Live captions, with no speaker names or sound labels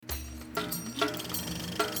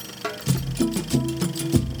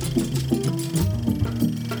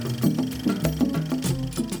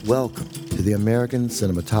Welcome to the American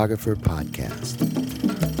Cinematographer Podcast.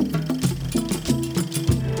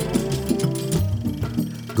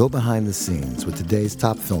 Go behind the scenes with today's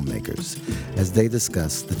top filmmakers as they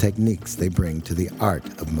discuss the techniques they bring to the art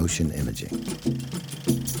of motion imaging.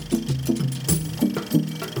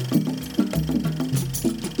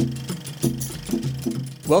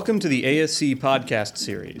 Welcome to the ASC podcast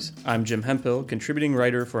series. I'm Jim Hemphill, contributing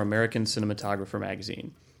writer for American Cinematographer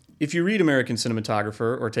magazine. If you read American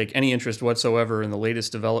Cinematographer or take any interest whatsoever in the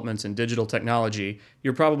latest developments in digital technology,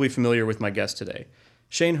 you're probably familiar with my guest today.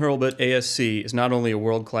 Shane Hurlbut, ASC, is not only a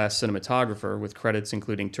world-class cinematographer with credits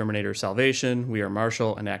including Terminator Salvation, We Are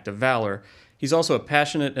Marshall, and Act of Valor, he's also a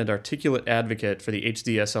passionate and articulate advocate for the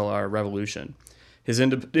HDSLR revolution. His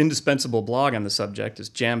indispensable blog on the subject is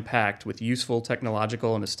jam-packed with useful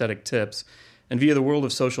technological and aesthetic tips, and via the world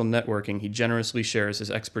of social networking, he generously shares his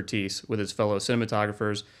expertise with his fellow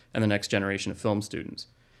cinematographers and the next generation of film students.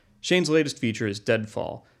 Shane's latest feature is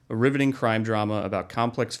Deadfall, a riveting crime drama about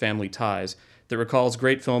complex family ties that recalls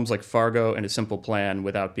great films like Fargo and A Simple Plan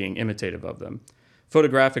without being imitative of them.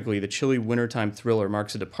 Photographically, the chilly wintertime thriller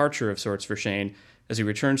marks a departure of sorts for Shane as he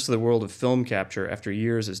returns to the world of film capture after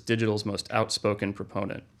years as digital's most outspoken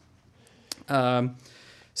proponent.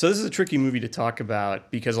 So this is a tricky movie to talk about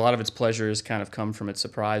because a lot of its pleasures kind of come from its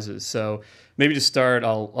surprises. So maybe to start,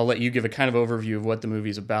 I'll let you give a kind of overview of what the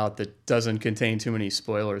movie's about that doesn't contain too many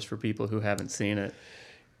spoilers for people who haven't seen it.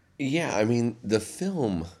 Yeah, I mean, the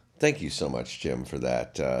film... Thank you so much, Jim, for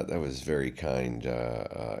that. That was very kind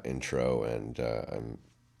intro, and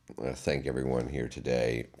I thank everyone here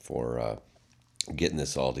today for getting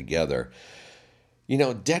this all together. You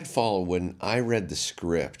know, Deadfall, when I read the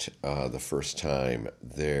script the first time,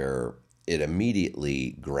 it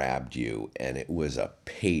immediately grabbed you, and it was a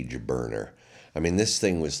page burner. I mean, this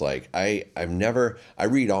thing was like, I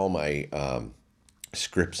read all my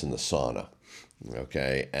scripts in the sauna.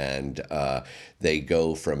 Okay, and they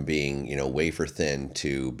go from being, wafer thin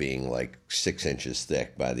to being like 6 inches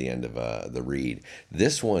thick by the end of the read.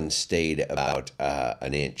 This one stayed about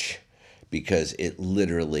an inch because it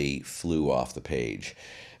literally flew off the page,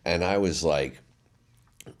 and I was like,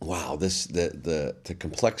 "Wow, the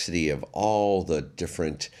complexity of all the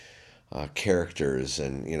different characters."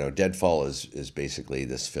 And Deadfall is basically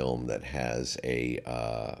this film that has a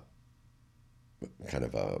kind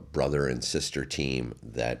of a brother and sister team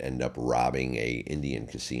that end up robbing a Indian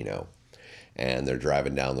casino, and they're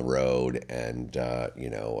driving down the road, and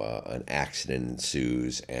an accident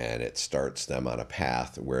ensues, and it starts them on a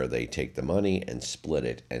path where they take the money and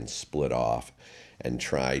split off and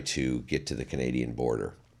try to get to the Canadian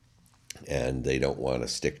border. And they don't want to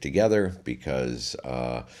stick together because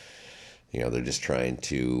they're just trying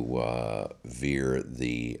to veer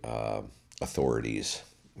the authorities.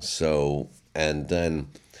 So, and then,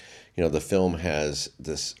 the film has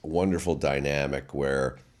this wonderful dynamic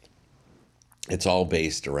where it's all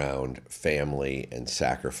based around family and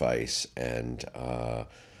sacrifice. And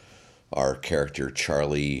our character,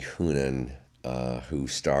 Charlie Hunnam, who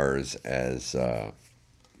stars as one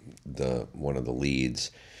of the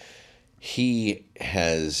leads, he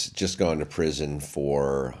has just gone to prison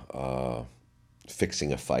for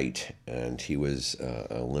fixing a fight, and he was an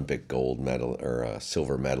Olympic gold medal or a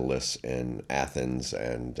silver medalist in Athens,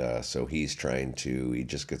 and so he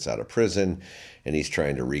just gets out of prison, and he's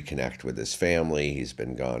trying to reconnect with his family. He's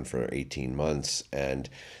been gone for 18 months, and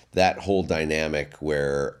that whole dynamic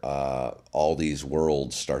where all these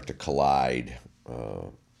worlds start to collide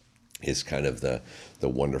is kind of the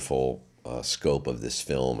wonderful scope of this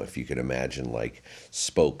film. If you could imagine like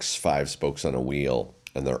 5 spokes on a wheel,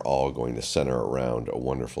 and they're all going to center around a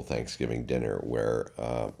wonderful Thanksgiving dinner where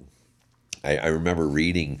I remember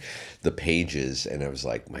reading the pages, and I was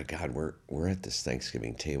like, my God, we're at this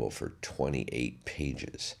Thanksgiving table for 28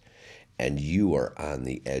 pages, and you are on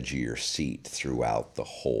the edge of your seat throughout the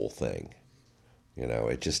whole thing.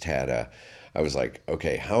 It just had I was like,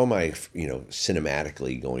 okay, how am I,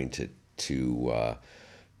 cinematically going to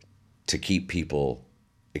keep people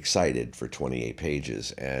excited for 28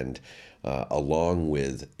 pages? And along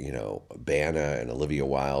with, Bana and Olivia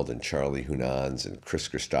Wilde and Charlie Hunnam and Chris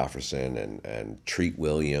Christopherson and Treat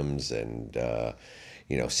Williams and,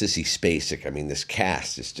 Sissy Spacek. I mean, this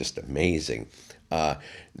cast is just amazing.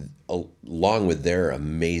 Along with their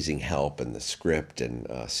amazing help in the script and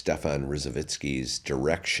Stefan Rizovitsky's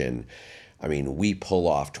direction, I mean, we pull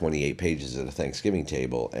off 28 pages at a Thanksgiving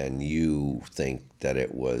table, and you think that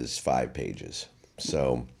it was 5 pages.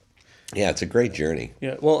 So... Yeah, it's a great journey.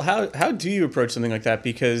 Yeah. Well, how do you approach something like that?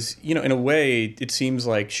 Because, in a way, it seems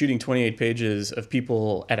like shooting 28 pages of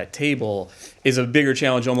people at a table is a bigger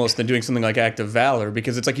challenge almost than doing something like Act of Valor,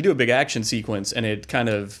 because it's like you do a big action sequence and it kind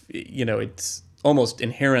of, it's almost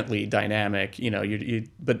inherently dynamic,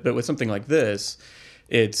 but with something like this,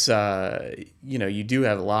 it's, you do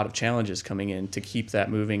have a lot of challenges coming in to keep that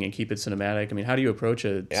moving and keep it cinematic. I mean, how do you approach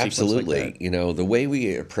a Absolutely. sequence like that? The way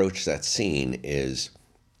we approach that scene is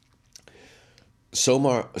so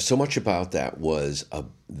much about that was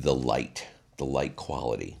the light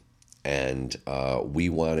quality. And we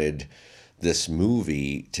wanted this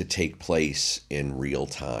movie to take place in real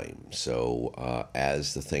time. So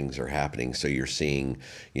as the things are happening, so you're seeing,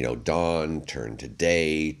 dawn turn to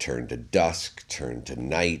day, turn to dusk, turn to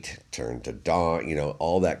night, turn to dawn,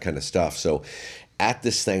 all that kind of stuff. So at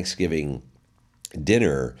this Thanksgiving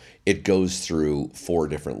dinner, it goes through 4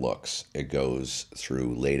 different looks. It goes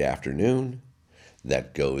through late afternoon,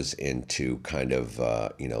 that goes into kind of,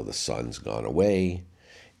 the sun's gone away,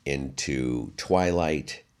 into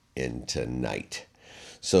twilight, into night.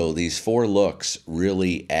 So these 4 looks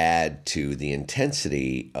really add to the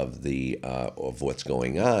intensity of of what's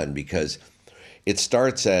going on, because it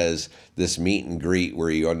starts as this meet and greet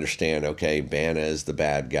where you understand, okay, Bana is the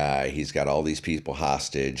bad guy. He's got all these people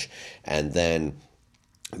hostage. And then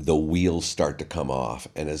the wheels start to come off.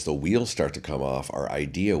 And as the wheels start to come off, our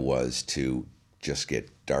idea was to just get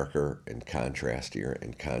darker and contrastier,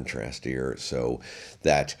 so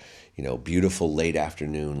that beautiful late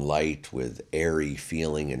afternoon light with airy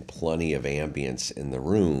feeling and plenty of ambience in the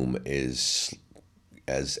room is,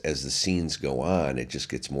 as the scenes go on, it just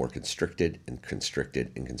gets more constricted and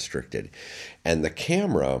constricted and constricted. And the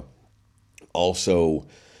camera also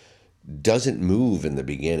doesn't move in the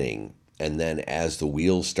beginning. And then as the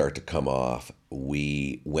wheels start to come off,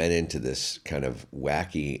 we went into this kind of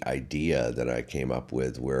wacky idea that I came up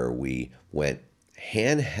with, where we went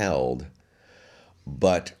handheld,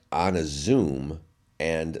 but on a zoom,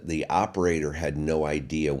 and the operator had no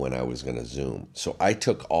idea when I was going to zoom. So I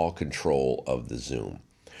took all control of the zoom.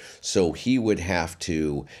 So he would have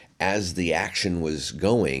to, as the action was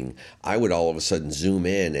going, I would all of a sudden zoom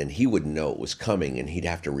in and he wouldn't know it was coming and he'd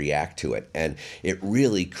have to react to it. And it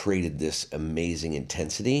really created this amazing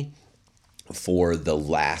intensity for the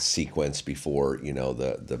last sequence before,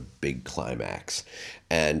 the big climax.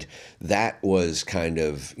 And that was kind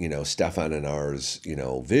of, Stefan and ours,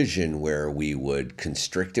 vision, where we would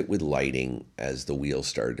constrict it with lighting as the wheels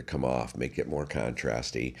started to come off, make it more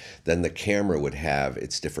contrasty. Then the camera would have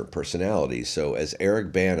its different personalities. So as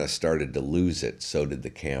Eric Bana started to lose it, so did the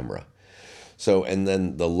camera. So, and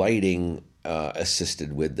then the lighting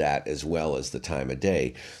assisted with that, as well as the time of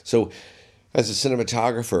day. So as a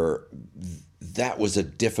cinematographer, that was a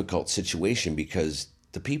difficult situation, because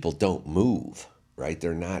the people don't move, right?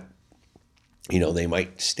 They're not, they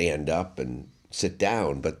might stand up and sit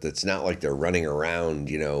down, but it's not like they're running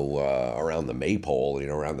around, around the maypole,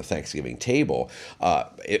 around the Thanksgiving table.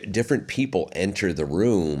 Different people enter the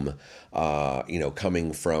room,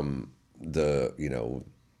 coming from the,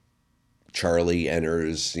 Charlie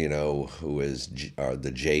enters, who is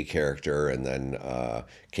the J character, and then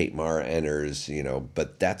Kate Mara enters,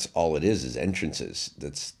 but that's all it is entrances.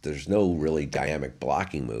 There's no really dynamic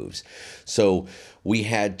blocking moves. So we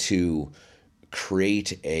had to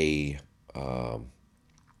create a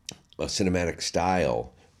cinematic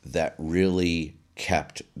style that really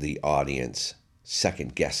kept the audience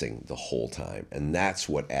second guessing the whole time. And that's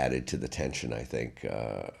what added to the tension, I think,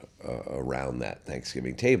 around that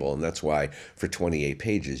Thanksgiving table. And that's why for 28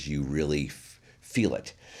 pages, you really feel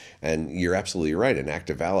it. And you're absolutely right. In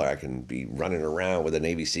Act of Valor, I can be running around with a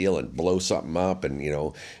Navy SEAL and blow something up and,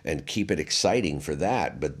 and keep it exciting for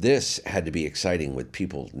that. But this had to be exciting with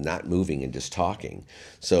people not moving and just talking.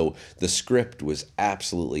 So the script was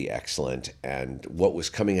absolutely excellent. And what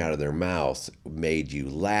was coming out of their mouth made you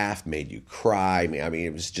laugh, made you cry. I mean,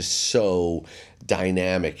 it was just so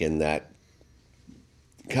dynamic in that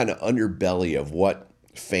kind of underbelly of what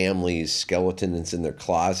families, skeletons in their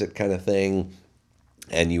closet kind of thing.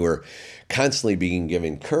 And you were constantly being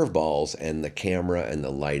given curveballs, and the camera and the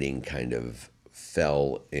lighting kind of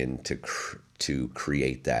fell into to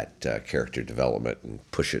create that character development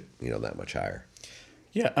and push it, that much higher.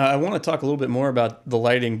 Yeah, I want to talk a little bit more about the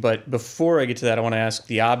lighting, but before I get to that, I want to ask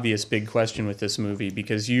the obvious big question with this movie,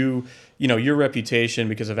 because your reputation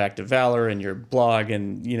because of Act of Valor and your blog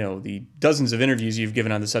and, the dozens of interviews you've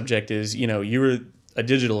given on the subject is, you were a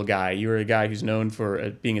digital guy. You were a guy who's known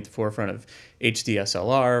for being at the forefront of HD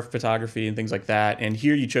SLR photography and things like that. And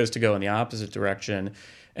here you chose to go in the opposite direction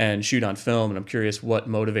and shoot on film. And I'm curious what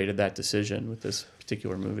motivated that decision with this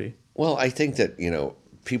particular movie. Well, I think that,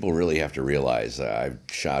 people really have to realize I've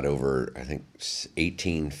shot over, I think,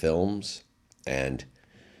 18 films, and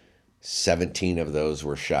 17 of those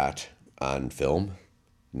were shot on film,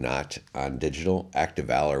 not on digital. Act of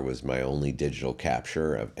Valor was my only digital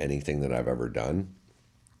capture of anything that I've ever done.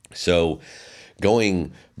 So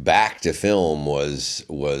going back to film was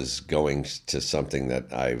going to something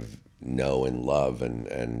that I know and love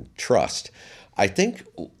and trust. I think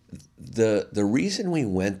the reason we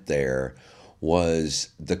went there was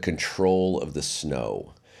the control of the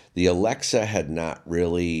snow. The Alexa had not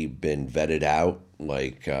really been vetted out.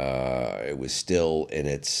 It was still in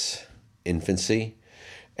its infancy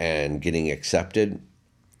and getting accepted.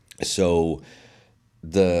 So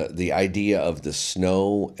the idea of the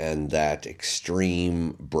snow and that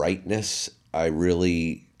extreme brightness, I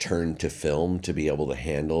really turned to film to be able to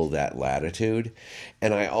handle that latitude.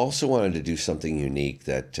 And I also wanted to do something unique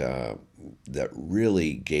that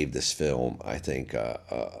really gave this film, I think,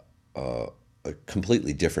 a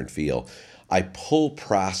completely different feel. I pull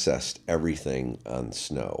processed everything on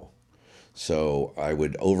snow. So I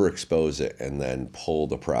would overexpose it and then pull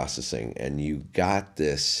the processing, and you got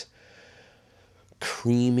this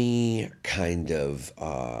creamy kind of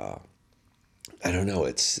I don't know,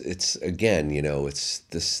 it's again, it's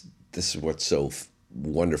this is what's so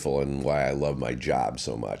wonderful and why I love my job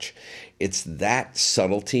so much. It's that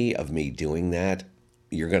subtlety of me doing that.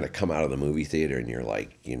 You're going to come out of the movie theater and you're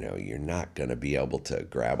like, you're not going to be able to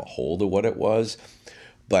grab a hold of what it was,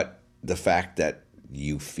 but the fact that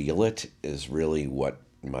you feel it is really what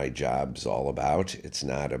my job's all about. It's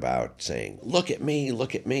not about saying, look at me,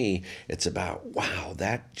 look at me. It's about, wow,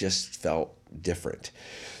 that just felt different.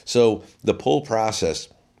 So the pull process,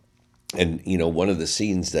 and one of the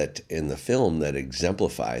scenes that in the film that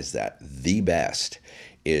exemplifies that the best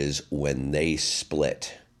is when they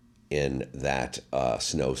split in that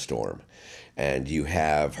snowstorm, and you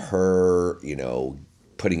have her,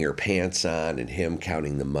 putting her pants on and him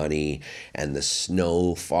counting the money and the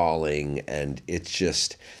snow falling, and it's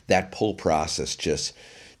just that pull process just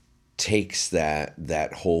takes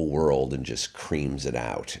that whole world and just creams it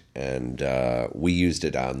out. And we used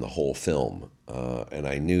it on the whole film, and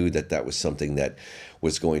I knew that was something that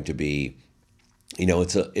was going to be,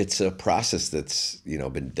 it's a process that's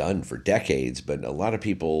been done for decades, but a lot of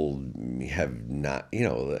people have not.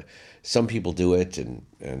 Some people do it,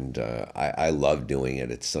 and I love doing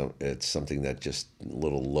it. It's something that just a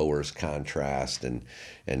little lowers contrast and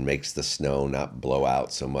makes the snow not blow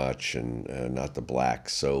out so much, and not the black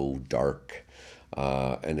so dark,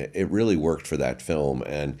 and it really worked for that film.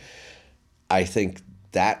 And I think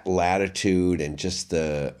that latitude and just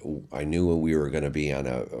I knew we were going to be on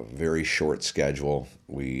a very short schedule.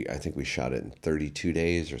 I think we shot it in 32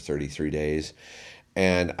 days or 33 days.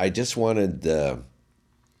 And I just wanted the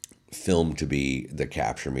film to be the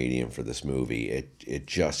capture medium for this movie. It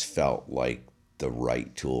just felt like the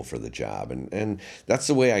right tool for the job. And that's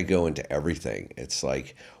the way I go into everything. It's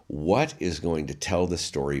like, what is going to tell the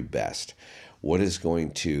story best? What is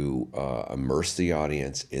going to immerse the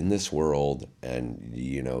audience in this world, and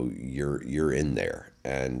you're in there.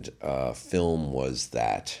 And film was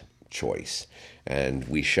that choice. And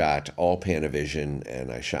we shot all Panavision,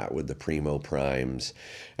 and I shot with the Primo Primes,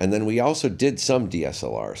 and then we also did some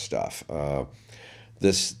DSLR stuff.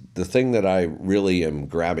 The thing that I really am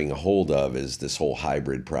grabbing a hold of is this whole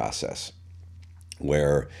hybrid process,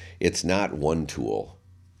 where it's not one tool,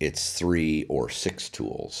 it's 3 or 6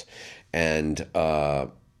 tools. And I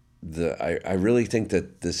really think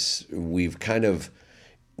that we've kind of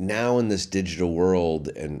now in this digital world,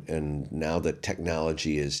 and now that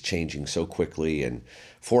technology is changing so quickly, and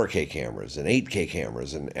 4K cameras and 8K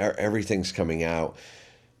cameras and everything's coming out,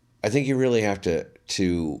 I think you really have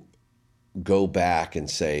to go back and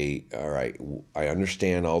say, all right, I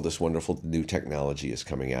understand all this wonderful new technology is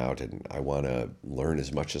coming out, and I want to learn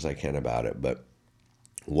as much as I can about it, but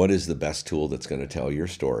what is the best tool that's going to tell your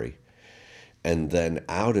story? And then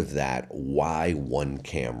out of that, why one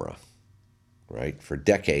camera, right? For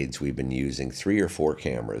decades, we've been using 3 or 4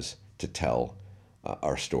 cameras to tell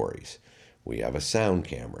our stories. We have a sound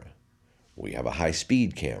camera, we have a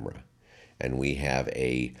high-speed camera, and we have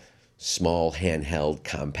a small handheld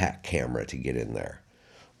compact camera to get in there.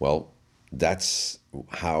 Well, that's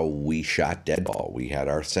how we shot Deadball. We had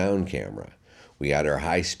our sound camera. We had our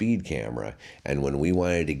high-speed camera, and when we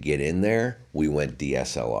wanted to get in there, we went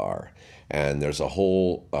DSLR. And there's a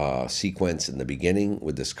whole sequence in the beginning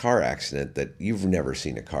with this car accident that you've never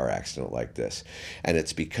seen a car accident like this. And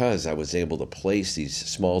it's because I was able to place these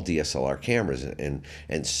small DSLR cameras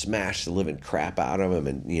and smash the living crap out of them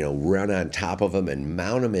and, run on top of them and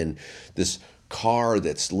mount them in this car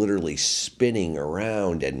that's literally spinning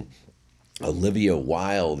around. And Olivia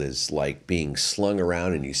Wilde is like being slung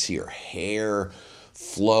around, and you see her hair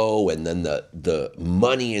flow, and then the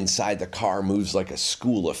money inside the car moves like a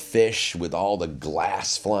school of fish with all the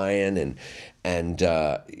glass flying, and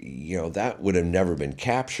that would have never been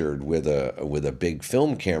captured with a big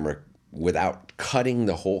film camera without cutting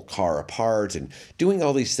the whole car apart and doing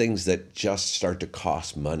all these things that just start to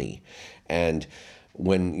cost money. And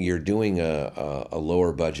when you're doing a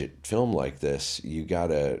lower budget film like this, you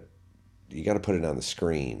gotta put it on the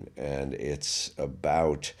screen, and it's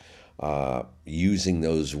about using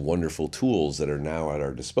those wonderful tools that are now at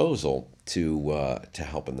our disposal to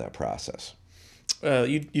help in that process.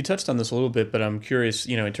 You touched on this a little bit, but I'm curious,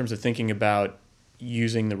 in terms of thinking about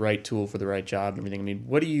using the right tool for the right job and everything. I mean,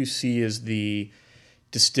 what do you see as the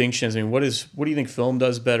distinctions? I mean, what do you think film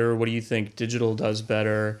does better? What do you think digital does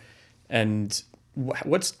better? And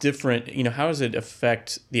what's different? How does it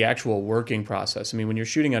affect the actual working process? I mean, when you're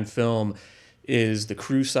shooting on film, is the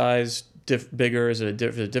crew size bigger? Is it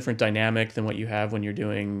a different dynamic than what you have when you're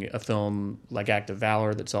doing a film like Act of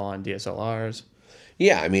Valor that's all on DSLRs?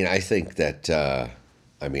 Yeah, I mean, I think that,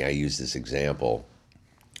 I use this example.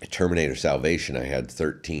 Terminator Salvation, I had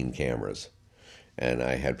 13 cameras, and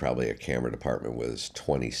I had probably a camera department with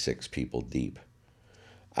 26 people deep.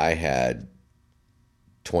 I had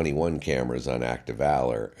 21 cameras on Act of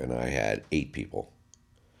Valor, and I had 8 people.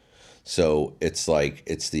 So it's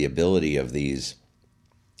the ability of these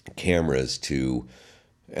cameras to,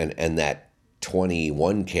 and that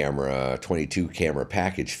 21 camera, 22 camera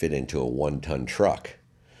package fit into a 1-ton truck,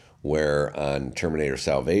 where on Terminator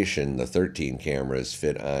Salvation, the 13 cameras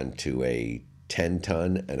fit onto a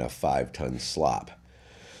 10-ton and a 5-ton slop.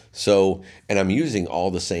 So, and I'm using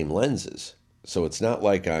all the same lenses. So it's not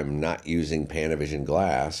like I'm not using Panavision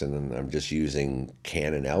glass and I'm just using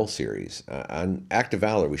Canon L series. On Act of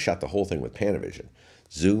Valor, we shot the whole thing with Panavision.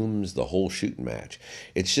 Zooms, the whole shooting match.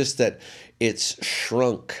 It's just that it's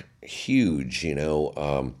shrunk huge,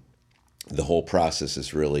 The whole process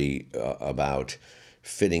is really about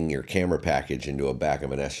fitting your camera package into a back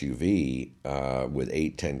of an SUV with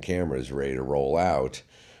 8-10 cameras ready to roll out,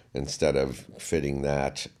 instead of fitting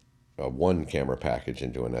that one camera package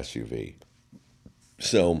into an SUV.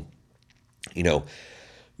 So,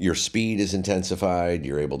 your speed is intensified.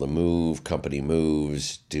 You're able to move, company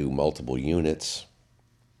moves, do multiple units.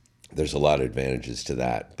 There's a lot of advantages to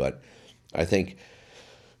that. But I think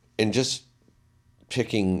in just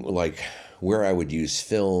picking where I would use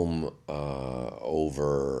film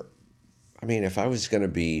over, if I was going to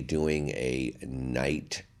be doing a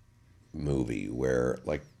night movie where,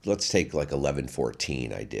 let's take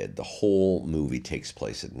 11-14 I did. The whole movie takes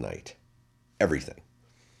place at night. Everything.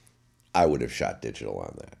 I would have shot digital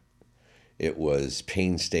on that. It was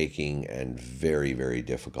painstaking and very, very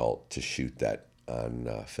difficult to shoot that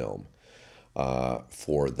on film.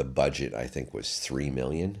 For the budget, I think was $3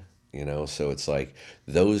 million. So it's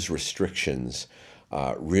those restrictions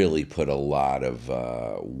really put a lot of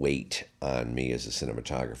weight on me as a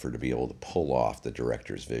cinematographer to be able to pull off the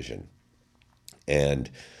director's vision. And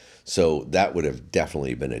so that would have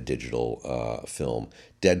definitely been a digital film.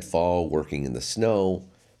 Deadfall, Working in the Snow,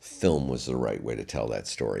 film was the right way to tell that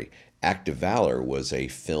story. Act of Valor was a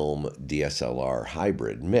film DSLR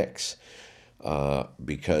hybrid mix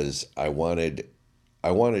because I wanted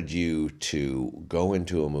you to go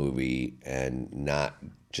into a movie and not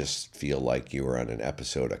just feel like you were on an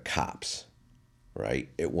episode of Cops, right?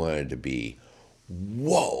 It wanted to be,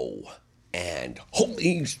 whoa, and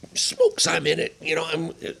holy smokes, I'm in it.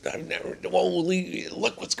 I'm never, holy,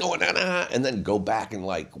 look what's going on. And then go back and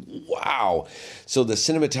wow. So the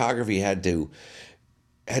cinematography had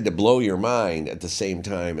to blow your mind at the same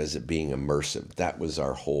time as it being immersive. That was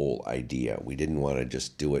our whole idea. We didn't want to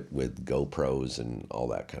just do it with GoPros and all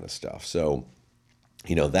that kind of stuff. So,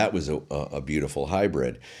 that was a beautiful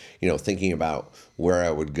hybrid. Thinking about where I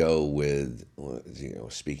would go with,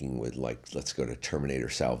 speaking with let's go to Terminator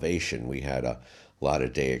Salvation. We had a lot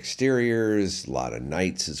of day exteriors, a lot of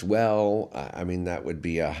nights as well. That would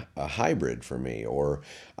be a hybrid for me. Or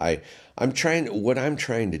what I'm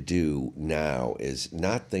trying to do now is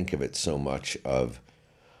not think of it so much of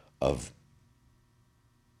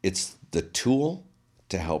it's the tool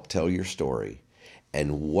to help tell your story.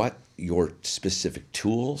 and what your specific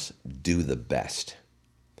tools do the best.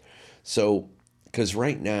 So, because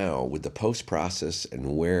right now with the post process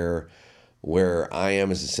and where I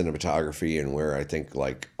am as a cinematography and where I think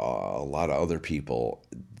like a lot of other people,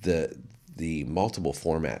 the multiple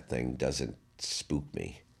format thing doesn't spook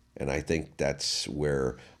me. And I think that's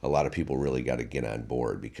where a lot of people really got to get on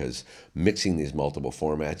board, because mixing these multiple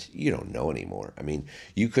formats, you don't know anymore. I mean,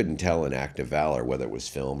 you couldn't tell in Act of Valor whether it was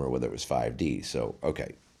film or whether it was 5D. So,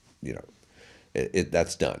 okay, you know,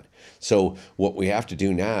 that's done. So what we have to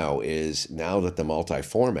do now is, now that the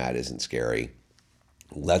multi-format isn't scary,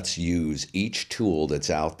 let's use each tool that's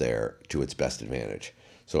out there to its best advantage.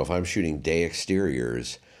 So if I'm shooting day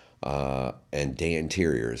exteriors and day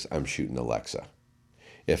interiors, I'm shooting Alexa.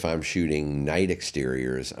 If I'm shooting night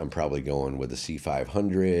exteriors, I'm probably going with the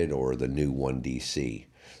C500 or the new 1DC.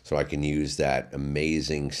 So I can use that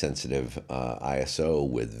amazing sensitive ISO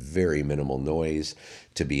with very minimal noise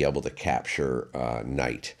to be able to capture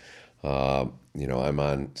night. I'm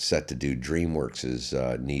on set to do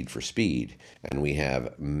DreamWorks' Need for Speed, and we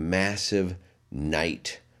have massive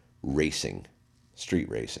night racing, street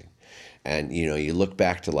racing. And, you look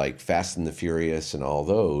back to like Fast and the Furious and all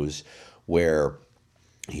those, where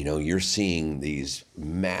you're seeing these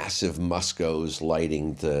massive Muscos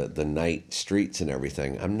lighting the night streets and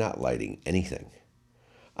everything. I'm not lighting anything.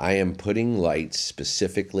 I am putting lights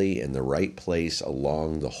specifically in the right place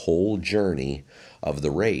along the whole journey of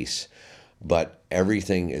the race, but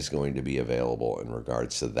everything is going to be available in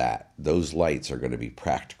regards to that. Those lights are going to be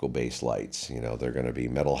practical base lights. They're going to be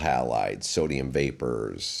metal halides, sodium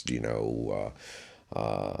vapors,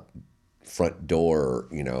 front door,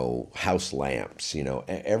 house lamps,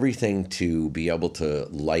 everything to be able to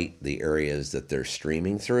light the areas that they're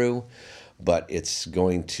streaming through. But it's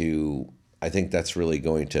going to, I think that's really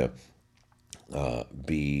going to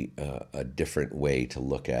be a different way to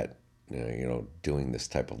look at, doing this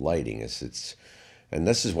type of lighting. And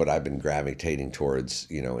this is what I've been gravitating towards,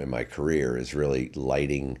 in my career, is really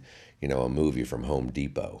lighting, a movie from Home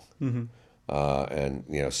Depot. Mm-hmm.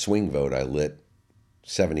 And, Swing Vote, I lit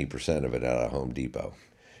 70% of it out of Home Depot.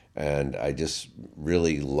 And I just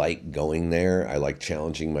really like going there. I like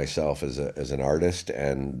challenging myself as an artist,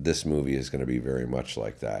 and this movie is going to be very much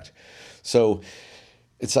like that. So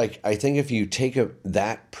it's like, I think if you take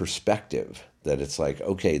that perspective, that it's like,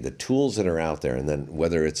 okay, the tools that are out there, and then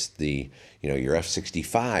whether it's the, your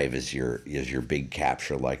F-65 is your big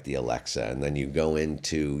capture like the Alexa, and then you go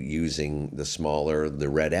into using the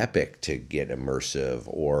Red Epic to get immersive,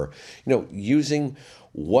 or, using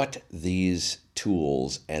what these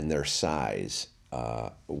tools and their size,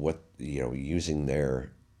 using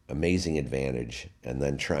their amazing advantage, and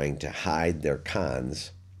then trying to hide their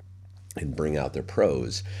cons and bring out their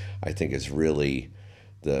pros, I think is really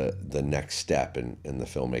the next step in the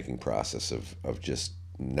filmmaking process of just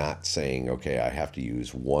not saying, okay, I have to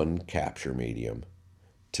use one capture medium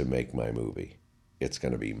to make my movie. It's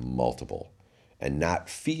going to be multiple, and not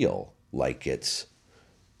feel like it's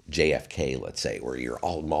JFK, let's say, where you're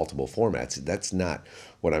all multiple formats. That's not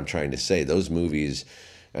what I'm trying to say. Those movies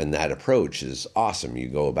and that approach is awesome. You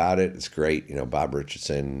go about it, it's great. Bob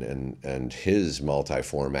Richardson and his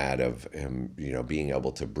multi-format of him, being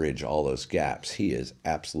able to bridge all those gaps. He is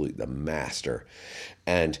absolutely the master.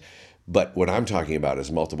 But what I'm talking about is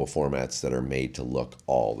multiple formats that are made to look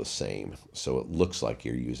all the same. So it looks like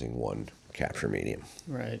you're using one capture medium.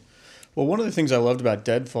 Right. Well, one of the things I loved about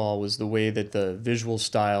Deadfall was the way that the visual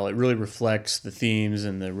style, it really reflects the themes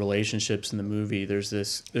and the relationships in the movie. There's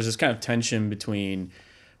this kind of tension between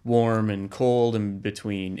warm and cold, and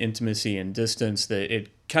between intimacy and distance, that it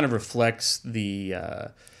kind of reflects the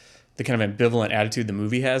kind of ambivalent attitude the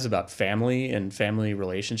movie has about family and family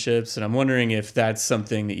relationships. And I'm wondering if that's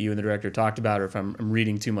something that you and the director talked about, or if I'm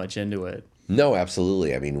reading too much into it. No,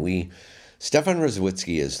 absolutely. I mean, Stefan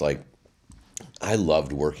Rositzky is like, I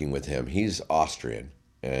loved working with him. He's Austrian,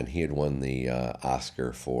 and he had won the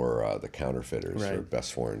Oscar for The Counterfeiters, right, for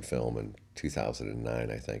Best Foreign Film in 2009,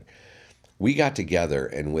 I think. We got together,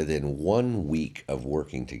 and within 1 week of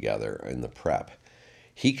working together in the prep,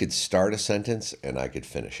 he could start a sentence and I could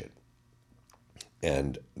finish it.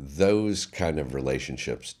 And those kind of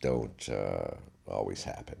relationships don't always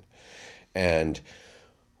happen. And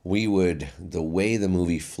the way the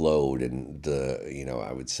movie flowed, and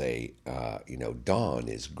I would say, dawn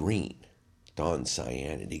is green, dawn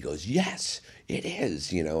cyan, and he goes, yes, it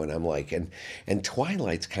is, and I'm like, and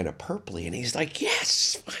Twilight's kind of purpley, and he's like,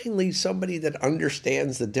 yes, finally somebody that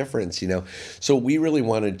understands the difference, So we really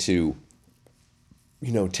wanted to,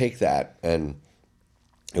 take that, and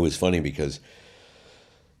it was funny because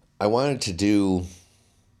I wanted to do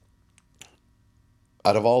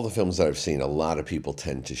Out of all the films that I've seen, a lot of people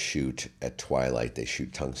tend to shoot at twilight. They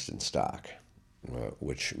shoot tungsten stock,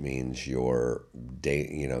 which means your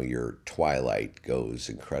your twilight goes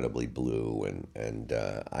incredibly blue. And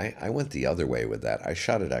I went the other way with that. I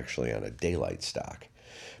shot it actually on a daylight stock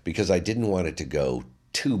because I didn't want it to go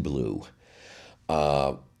too blue.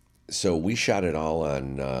 So we shot it all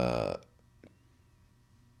on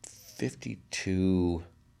 52.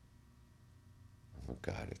 Oh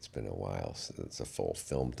God, it's been a while since it's a full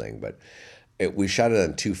film thing, but we shot it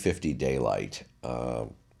on 250 daylight,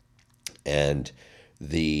 and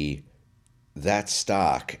that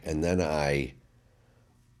stock, and then I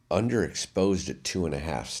underexposed it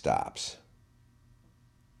 2.5 stops,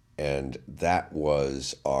 and that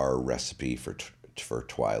was our recipe for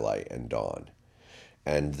twilight and dawn,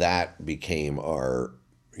 and that became our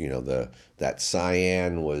that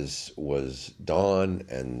cyan was dawn,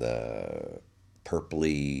 and the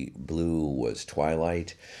purpley blue was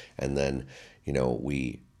twilight, and then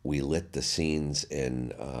we lit the scenes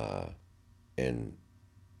in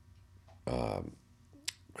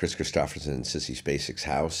Chris Christopherson and Sissy Spacek's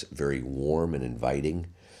house very warm and inviting.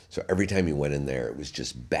 So every time you went in there, it was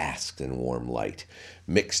just basked in warm light,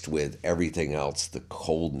 mixed with everything else, the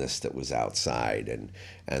coldness that was outside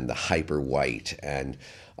and the hyper white. And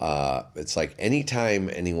it's like anytime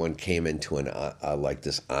anyone came into like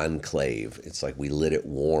this enclave, it's like we lit it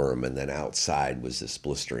warm, and then outside was this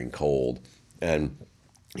blistering cold. And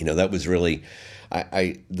that was really,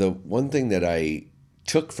 the one thing that I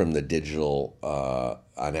took from the digital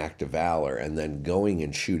on Act of Valor, and then going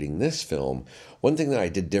and shooting this film, one thing that I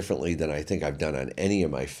did differently than I think I've done on any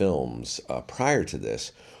of my films prior to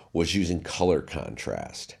this was using color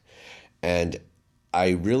contrast. And I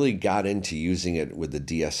really got into using it with the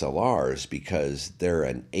DSLRs because they're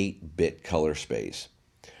an 8-bit color space.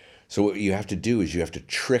 So what you have to do is you have to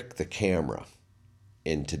trick the camera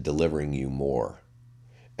into delivering you more.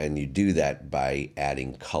 And you do that by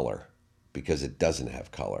adding color, because it doesn't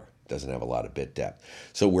have color. It doesn't have a lot of bit depth.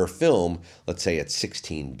 So where film, let's say it's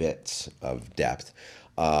 16 bits of depth,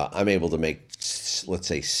 I'm able to make, let's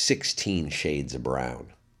say, 16 shades of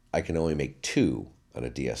brown. I can only make 2 on a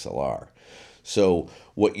DSLR. So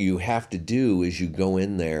what you have to do is you go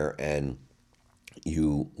in there and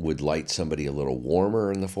you would light somebody a little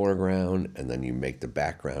warmer in the foreground, and then you make the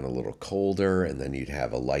background a little colder, and then you'd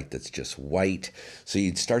have a light that's just white. So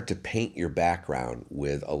you'd start to paint your background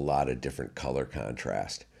with a lot of different color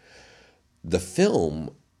contrast. The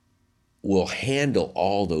film will handle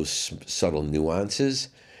all those subtle nuances,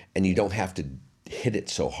 and you don't have to hit it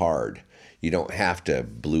so hard. You don't have to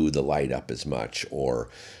blue the light up as much or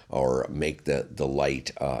make the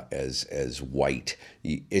light as white.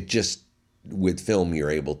 It just, with film, you're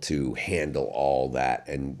able to handle all that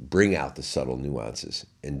and bring out the subtle nuances.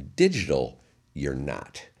 In digital, you're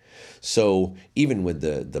not. So even with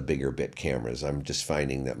the bigger bit cameras, I'm just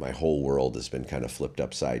finding that my whole world has been kind of flipped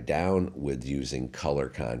upside down with using color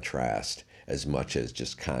contrast as much as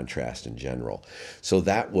just contrast in general. So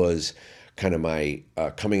that was kind of my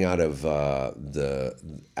coming out of the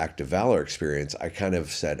Act of Valor experience. I kind of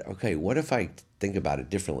said, okay, what if I think about it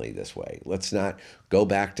differently this way? Let's not go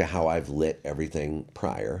back to how I've lit everything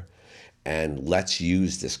prior, and let's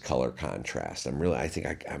use this color contrast. I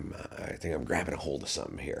think I'm grabbing a hold of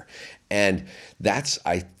something here, and that's,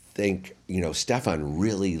 I think, Stefan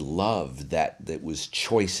really loved that was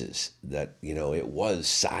choices, that, it was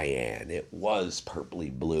cyan, it was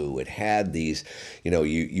purpley blue, it had these,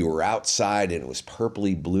 you were outside and it was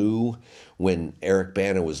purpley blue when Eric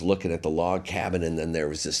Bana was looking at the log cabin, and then there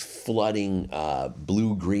was this flooding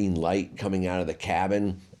blue-green light coming out of the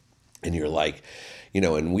cabin, and you're like,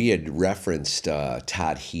 and we had referenced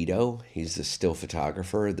Todd Hito. He's the still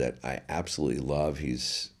photographer that I absolutely love.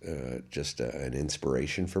 He's just an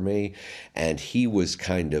inspiration for me. And he was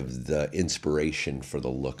kind of the inspiration for the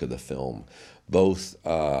look of the film. Both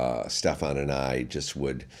Stefan and I just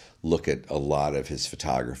would look at a lot of his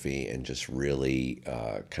photography and just really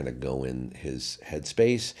kind of go in his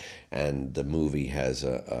headspace. And the movie has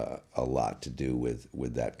a lot to do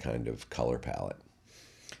with that kind of color palette.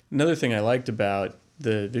 Another thing I liked about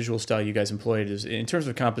the visual style you guys employed is, in terms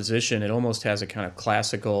of composition, it almost has a kind of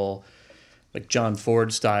classical, like John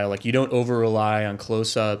Ford style. Like, you don't over-rely on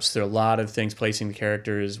close-ups. There are a lot of things placing the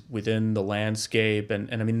characters within the landscape.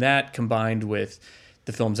 And I mean, that combined with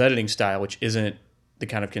the film's editing style, which isn't the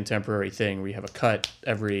kind of contemporary thing where you have a cut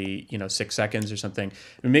every 6 seconds or something,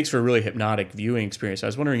 it makes for a really hypnotic viewing experience. I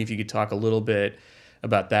was wondering if you could talk a little bit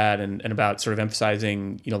about that and about sort of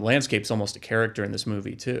emphasizing, the landscape's almost a character in this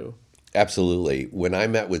movie too. Absolutely. When I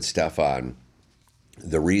met with Stefan,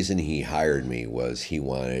 the reason he hired me was he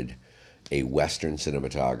wanted a Western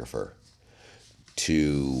cinematographer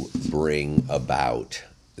to bring about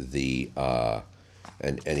the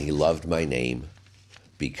and he loved my name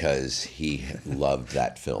because he loved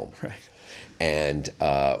that film. Right. And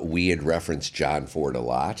we had referenced John Ford a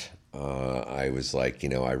lot. I was like,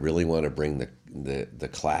 I really want to bring the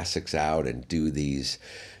classics out and do these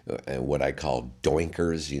what I call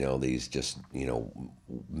doinkers, these just,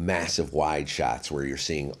 massive wide shots where you're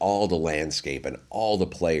seeing all the landscape and all the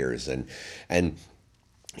players. And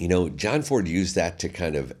John Ford used that to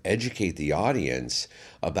kind of educate the audience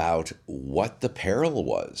about what the peril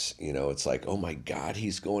was. It's like, oh my God,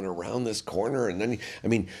 he's going around this corner. And then,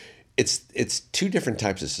 it's two different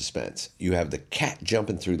types of suspense. You have the cat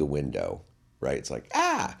jumping through the window, right? It's like,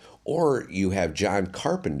 ah, or you have John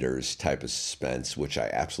Carpenter's type of suspense, which I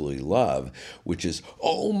absolutely love, which is,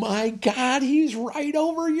 oh my God, he's right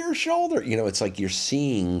over your shoulder. It's like you're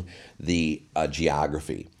seeing the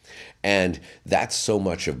geography. And that's so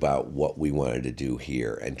much about what we wanted to do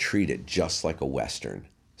here and treat it just like a Western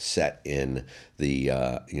set in the,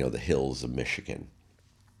 the hills of Michigan.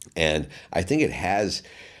 And I think it has,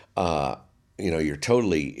 you're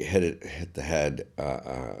totally hit the head,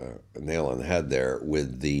 nail on the head there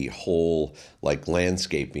with the whole like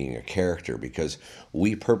landscape being a character, because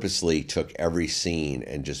we purposely took every scene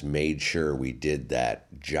and just made sure we did that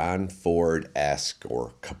John Ford-esque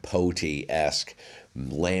or Capote-esque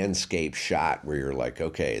landscape shot where you're like,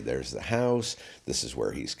 okay, there's the house, this is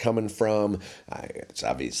where he's coming from, it's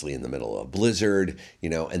obviously in the middle of a blizzard,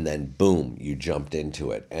 and then boom, you jumped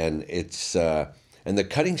into it. And it's and the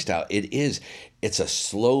cutting style, it's a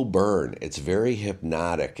slow burn, it's very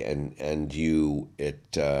hypnotic, and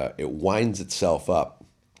it winds itself up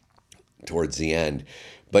towards the end,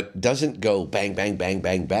 but doesn't go bang bang bang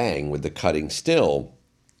bang bang with the cutting still.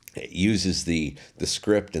 It uses the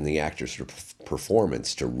script and the actor's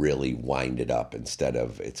performance to really wind it up instead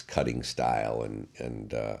of its cutting style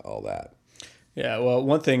and all that. Yeah, well,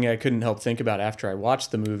 one thing I couldn't help think about after I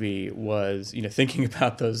watched the movie was, thinking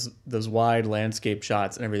about those wide landscape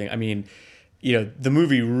shots and everything. I mean, the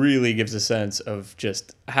movie really gives a sense of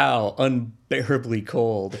just how unbearably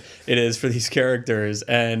cold it is for these characters.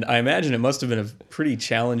 And I imagine it must have been a pretty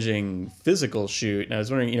challenging physical shoot. And I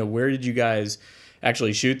was wondering, where did you guys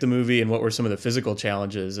actually shoot the movie, and what were some of the physical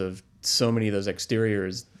challenges of so many of those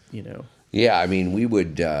exteriors, Yeah, I mean,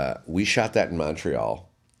 we shot that in Montreal,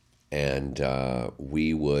 and I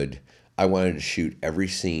wanted to shoot every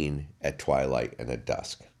scene at twilight and at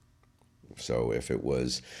dusk. So if it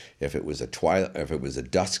was a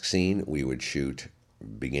dusk scene, we would shoot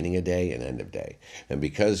beginning of day and end of day. And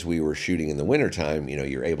because we were shooting in the wintertime,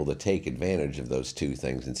 you're able to take advantage of those two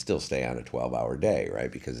things and still stay on a 12-hour day,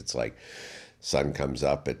 right? Because it's like sun comes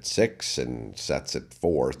up at 6 and sets at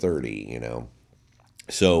 4:30,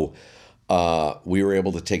 So we were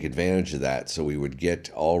able to take advantage of that. So we would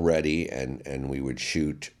get all ready and we would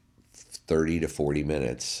shoot 30 to 40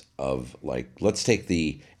 minutes of, like, let's take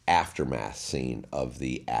the aftermath scene of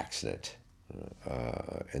the accident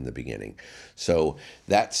in the beginning. So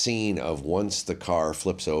that scene of once the car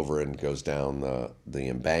flips over and goes down the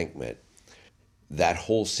embankment, that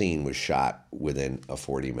whole scene was shot within a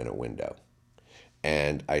 40-minute window.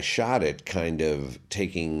 And I shot it kind of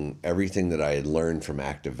taking everything that I had learned from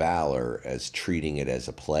Act of Valor as treating it as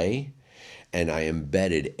a play. And I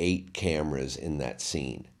embedded 8 cameras in that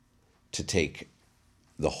scene to take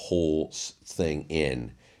the whole thing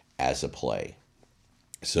in as a play.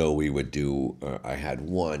 So we would do, I had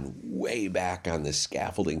one way back on this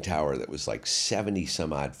scaffolding tower that was like 70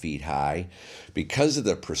 some odd feet high. Because of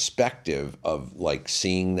the perspective of like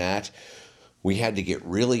seeing that, we had to get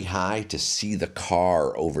really high to see the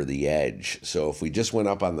car over the edge. So if we just went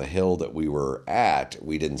up on the hill that we were at,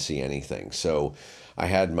 we didn't see anything. So I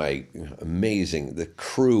had the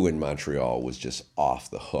crew in Montreal was just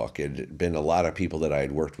off the hook. It had been a lot of people that I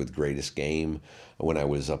had worked with Greatest Game when I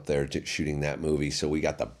was up there shooting that movie. So we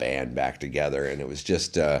got the band back together, and it was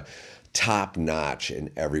just top notch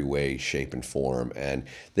in every way, shape, and form. And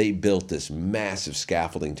they built this massive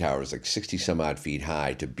scaffolding tower, it was like 60 some odd feet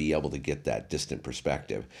high, to be able to get that distant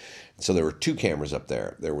perspective. So there were 2 cameras up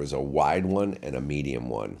there. There was a wide one and a medium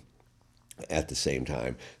one at the same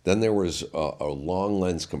time. Then there was a long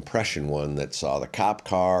lens compression one that saw the cop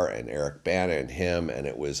car and Eric Bana and him, and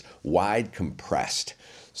it was wide compressed.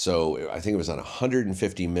 So I think it was on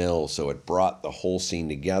 150 mil, so it brought the whole scene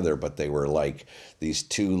together, but they were like these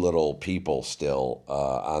two little people still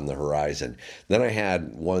on the horizon. Then I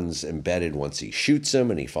had ones embedded once he shoots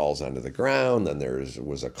him and he falls onto the ground. Then there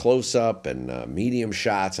was a close-up and medium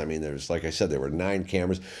shots. I mean, there's, like I said, there were 9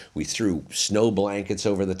 cameras. We threw snow blankets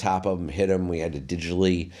over the top of them, hit them. We had to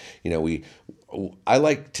digitally, I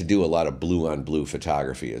like to do a lot of blue-on-blue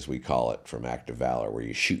photography, as we call it, from Act of Valor, where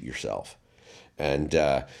you shoot yourself. And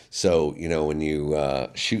so, when you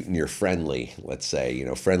shooting your friendly, let's say,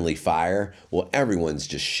 friendly fire, well, everyone's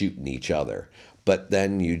just shooting each other. But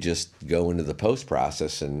then you just go into the post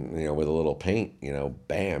process and, with a little paint,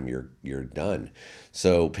 bam, you're done.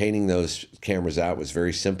 So painting those cameras out was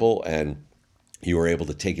very simple, and you were able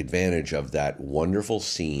to take advantage of that wonderful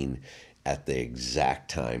scene at the exact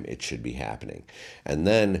time it should be happening. And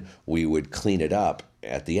then we would clean it up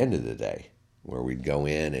at the end of the day, where we'd go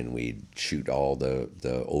in and we'd shoot all the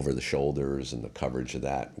over the shoulders, and the coverage of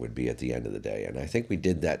that would be at the end of the day. And I think we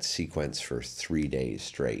did that sequence for 3 days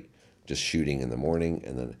straight, just shooting in the morning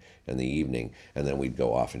and then in the evening, and then we'd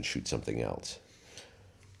go off and shoot something else.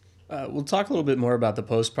 We'll talk a little bit more about the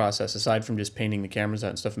post process, aside from just painting the cameras out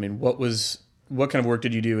and stuff. I mean, what kind of work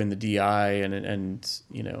did you do in the DI and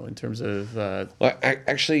in terms of? Well,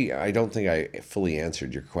 I don't think I fully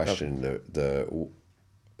answered your question. Okay.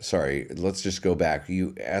 Sorry, let's just go back.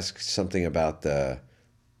 You asked something about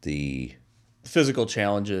the physical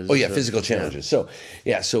challenges. Oh yeah, physical challenges.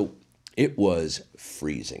 Yeah. So it was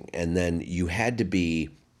freezing, and then you had to be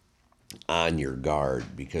on your guard,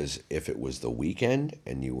 because if it was the weekend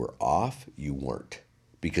and you were off, you weren't.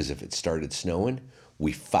 Because if it started snowing,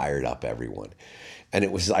 we fired up everyone. And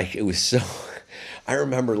it was so, I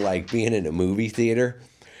remember like being in a movie theater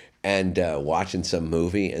and watching some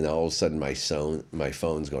movie, and all of a sudden my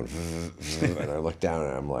phone's going, and I look down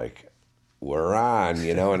and I'm like, we're on,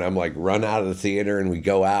 and I'm like, run out of the theater, and we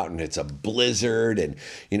go out and it's a blizzard, and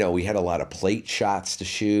we had a lot of plate shots to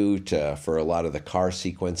shoot for a lot of the car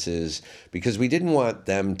sequences, because we didn't want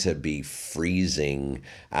them to be freezing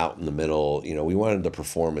out in the middle. We wanted the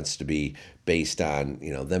performance to be based on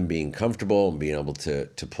them being comfortable and being able to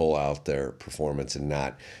pull out their performance, and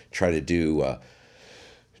not try to do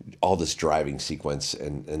all this driving sequence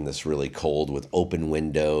in this really cold with open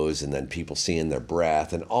windows, and then people seeing their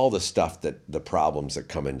breath and all the stuff, the problems that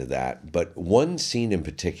come into that. But one scene in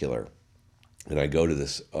particular, and I go to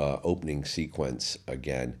this opening sequence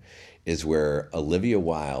again, is where Olivia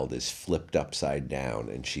Wilde is flipped upside down,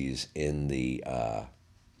 and she's in the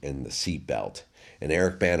seat belt, and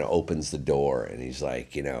Eric Bana opens the door, and he's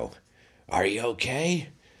like, are you okay?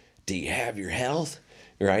 Do you have your health?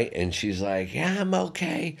 Right? And she's like, yeah, I'm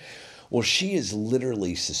okay. Well, she is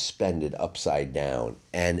literally suspended upside down.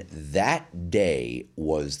 And that day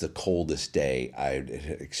was the coldest day I'd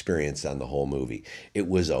experienced on the whole movie. It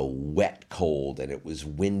was a wet cold, and it was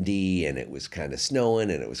windy, and it was kind of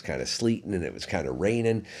snowing, and it was kind of sleeting, and it was kind of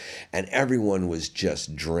raining, and everyone was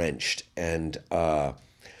just drenched. And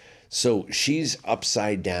so she's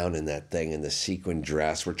upside down in that thing in the sequin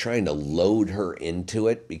dress. We're trying to load her into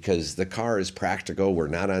it because the car is practical. We're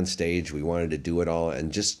not on stage. We wanted to do it all,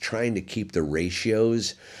 and just trying to keep the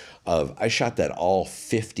ratios of, I shot that all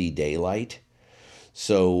 50 daylight.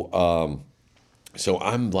 So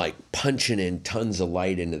I'm like punching in tons of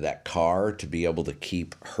light into that car to be able to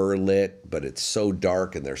keep her lit, but it's so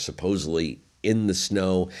dark, and they're supposedly in the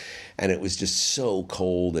snow, and it was just so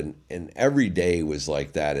cold, and every day was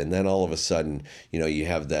like that. And then all of a sudden, you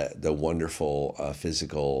have the wonderful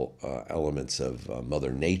physical elements of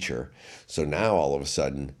Mother Nature. So now all of a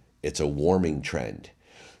sudden it's a warming trend.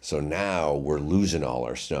 So now we're losing all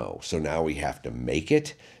our snow. So now we have to make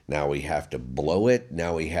it. Now we have to blow it.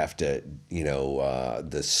 Now we have to,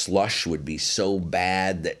 the slush would be so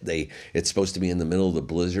bad that it's supposed to be in the middle of the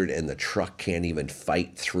blizzard, and the truck can't even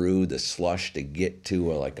fight through the slush to get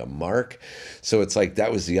to a mark. So it's like,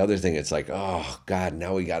 that was the other thing. It's like, oh God,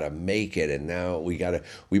 now we got to make it. And now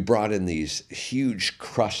we brought in these huge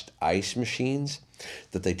crushed ice machines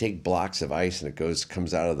that they take blocks of ice, and it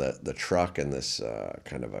comes out of the truck in this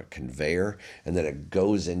kind of a conveyor, and then it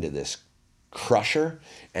goes into this crusher,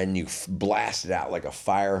 and you blast it out like a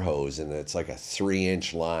fire hose, and it's like a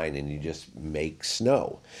 3-inch line, and you just make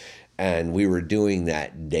snow. And we were doing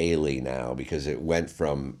that daily now, because it went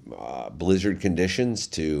from blizzard conditions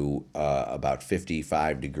to about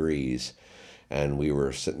 55 degrees, and we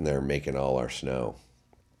were sitting there making all our snow.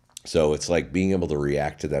 So it's like being able to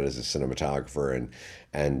react to that as a cinematographer,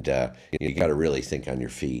 and you got to really think on your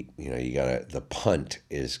feet. The punt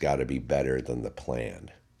is got to be better than the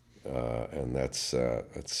plan. And that's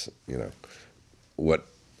what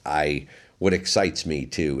what excites me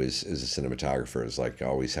too is as a cinematographer is like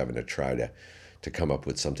always having to try to come up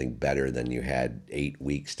with something better than you had 8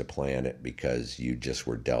 weeks to plan it because you just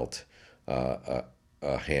were dealt a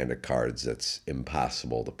hand of cards that's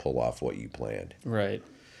impossible to pull off what you planned. Right.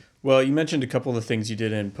 Well, you mentioned a couple of the things you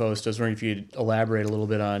did in post. I was wondering if you'd elaborate a little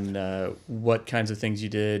bit on what kinds of things you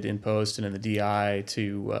did in post and in the DI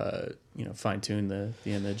to fine tune the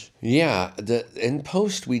image. Yeah, in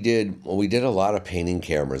post we did a lot of painting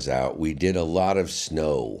cameras out. We did a lot of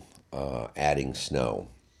snow, adding snow,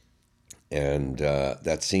 and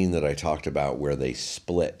that scene that I talked about where they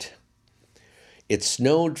split. It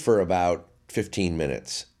snowed for about 15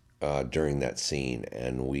 minutes during that scene,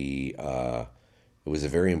 and it was a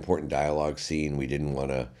very important dialogue scene. We didn't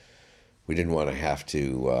want to have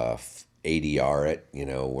to ADR it,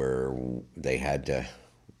 where they had to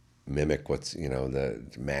mimic the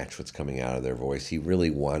match what's coming out of their voice. He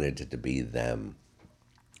really wanted it to be them.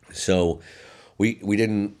 So we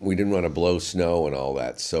didn't want to blow snow and all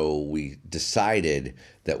that. So we decided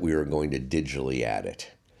that we were going to digitally add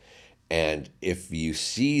it. And if you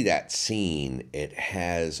see that scene, it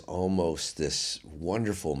has almost this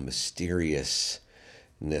wonderful mysteriousness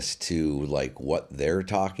to like what they're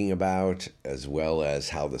talking about, as well as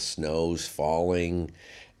how the snow's falling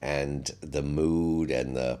and the mood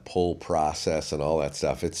and the pull process and all that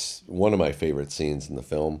stuff. It's one of my favorite scenes in the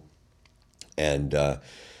film. And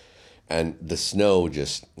the snow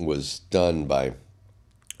just was done by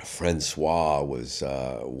Francois, was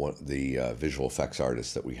one of the visual effects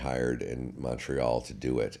artists that we hired in Montreal to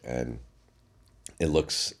do it. And it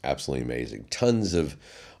looks absolutely amazing. Tons of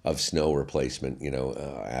snow replacement,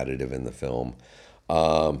 additive in the film.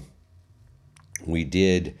 We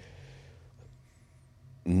did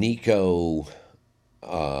Nico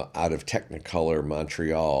out of Technicolor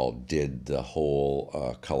Montreal did the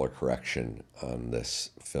whole color correction on this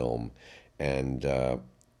film, and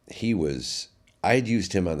I had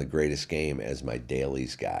used him on The Greatest Game as my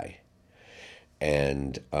dailies guy.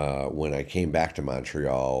 And when I came back to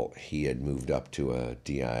Montreal, he had moved up to a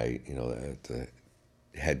DI, the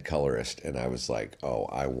head colorist, and I was like, oh,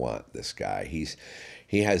 I want this guy.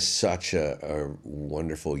 He has such a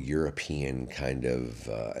wonderful European kind of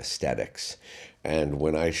aesthetics. And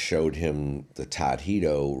when I showed him the Todd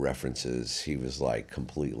Hito references, he was like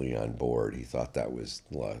completely on board. He thought that was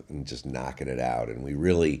just knocking it out. And we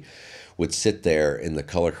really would sit there in the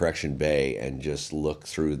color correction bay and just look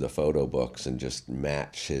through the photo books and just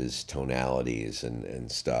match his tonalities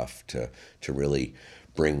and stuff to really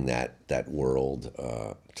bring that world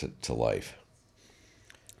to life.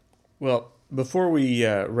 Well, before we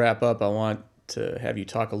wrap up, I want to have you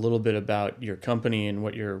talk a little bit about your company and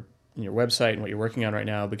what your website and what you're working on right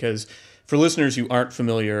now, because for listeners who aren't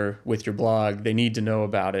familiar with your blog, they need to know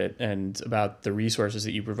about it and about the resources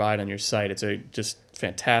that you provide on your site. It's a just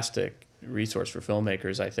fantastic resource for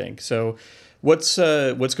filmmakers, I think. So what's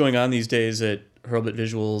going on these days at Hurlbut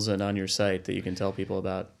Visuals and on your site that you can tell people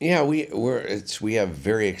about? Yeah, we have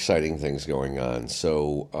very exciting things going on.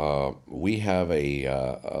 So we have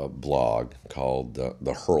a blog called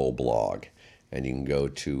the Hurl blog, and you can go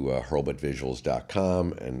to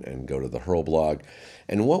hurlbutvisuals.com and go to the Hurl blog.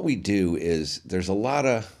 And what we do is there's a lot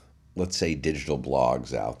of, let's say, digital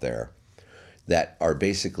blogs out there that are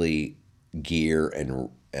basically gear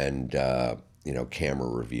and camera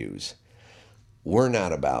reviews. We're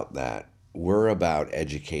not about that. We're about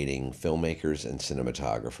educating filmmakers and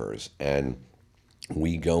cinematographers, and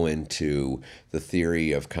we go into the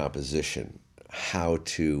theory of composition, how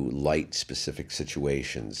to light specific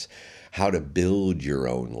situations, how to build your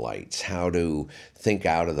own lights, how to think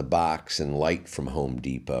out of the box and light from Home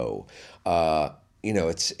Depot.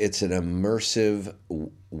 It's an immersive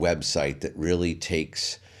website that really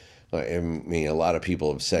takes. I mean, a lot of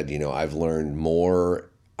people have said, I've learned more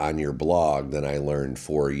on your blog than I learned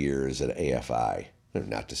 4 years at AFI.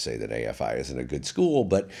 Not to say that AFI isn't a good school,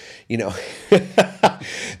 but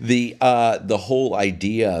the whole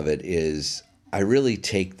idea of it is I really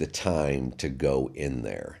take the time to go in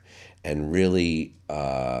there and really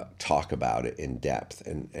talk about it in depth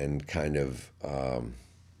and kind of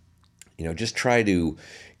just try to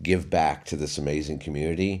give back to this amazing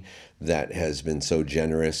community that has been so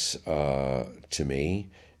generous to me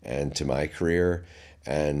and to my career.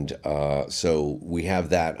 And so we have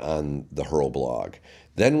that on the Hurl blog.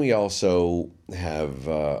 Then we also have,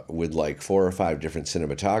 with like 4 or 5 different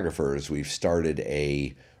cinematographers, we've started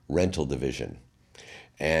a rental division,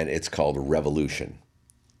 and it's called Revolution.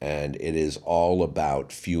 And it is all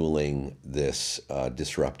about fueling this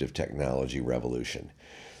disruptive technology revolution.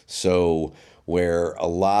 So where a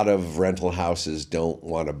lot of rental houses don't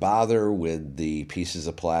want to bother with the pieces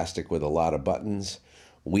of plastic with a lot of buttons.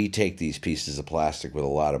 We take these pieces of plastic with a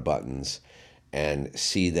lot of buttons and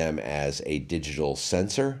see them as a digital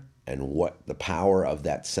sensor and what the power of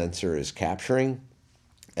that sensor is capturing,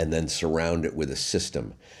 and then surround it with a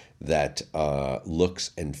system that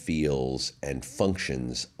looks and feels and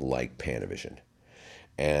functions like Panavision.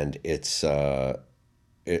 And it's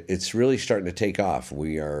really starting to take off.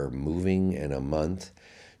 We are moving in a month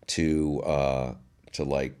to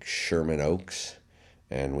like Sherman Oaks,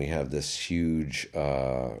 and we have this huge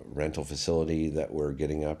rental facility that we're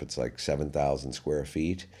getting up. It's like 7,000 square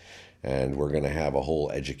feet, and we're going to have a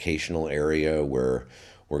whole educational area where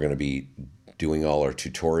we're going to be doing all our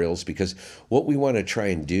tutorials, because what we want to try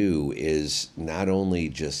and do is not only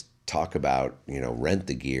just talk about, rent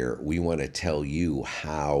the gear, we want to tell you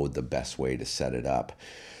how the best way to set it up.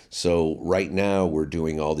 So right now we're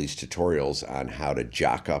doing all these tutorials on how to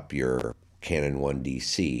jock up your Canon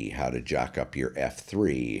 1DC, how to jock up your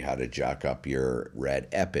F3, how to jock up your Red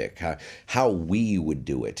Epic, how we would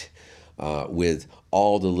do it with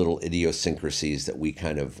all the little idiosyncrasies that we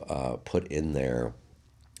kind of put in there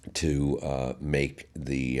to make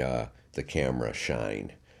the camera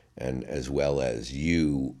shine, and as well as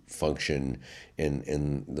you function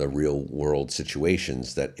in the real world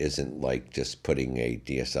situations that isn't like just putting a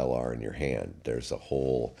DSLR in your hand. There's a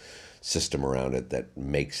whole system around it that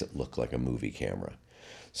makes it look like a movie camera.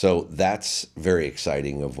 So that's very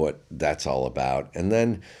exciting of what that's all about. And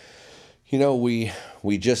then,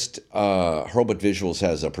 we just, Hurlbut Visuals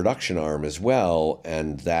has a production arm as well,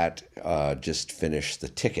 and that just finished The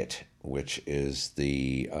Ticket, which is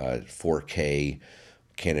the 4K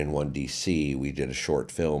Canon 1DC. We did a short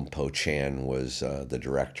film. Po Chan was the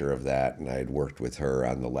director of that, and I had worked with her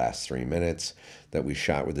on the last 3 minutes that we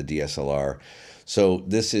shot with the DSLR. So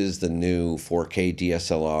this is the new 4K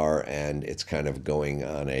DSLR, and it's kind of going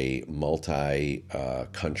on a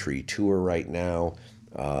multi-country tour right now.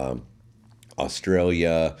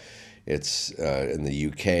 Australia, it's in the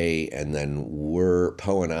UK, and then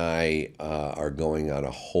Po and I are going on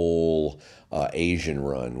a whole Asian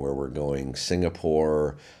run where we're going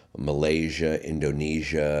Singapore, Malaysia,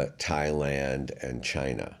 Indonesia, Thailand, and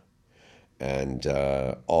China. And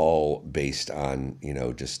all based on,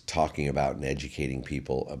 just talking about and educating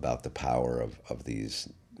people about the power of these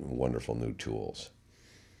wonderful new tools.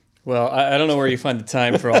 Well, I don't know where you find the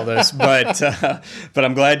time for all this, but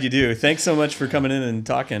I'm glad you do. Thanks so much for coming in and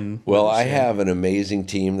talking. Well, I have an amazing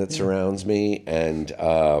team that surrounds me, and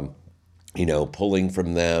pulling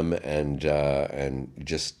from them, and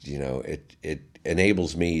just it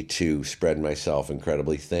enables me to spread myself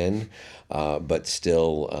incredibly thin, but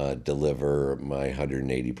still deliver my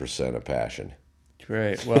 180% of passion.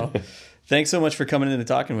 Great. Well, thanks so much for coming in and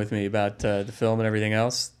talking with me about the film and everything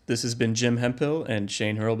else. This has been Jim Hemphill and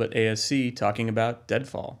Shane Hurlbut, ASC, talking about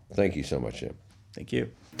Deadfall. Thank you so much, Jim. Thank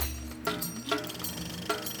you.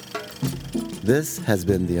 This has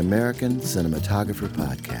been the American Cinematographer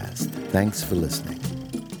Podcast. Thanks for listening.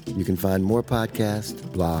 You can find more podcasts,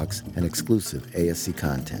 blogs, and exclusive ASC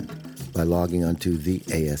content by logging onto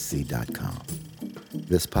theasc.com.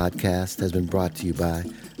 This podcast has been brought to you by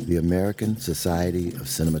the American Society of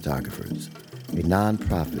Cinematographers, a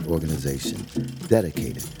nonprofit organization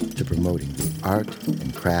dedicated to promoting the art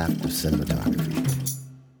and craft of cinematography.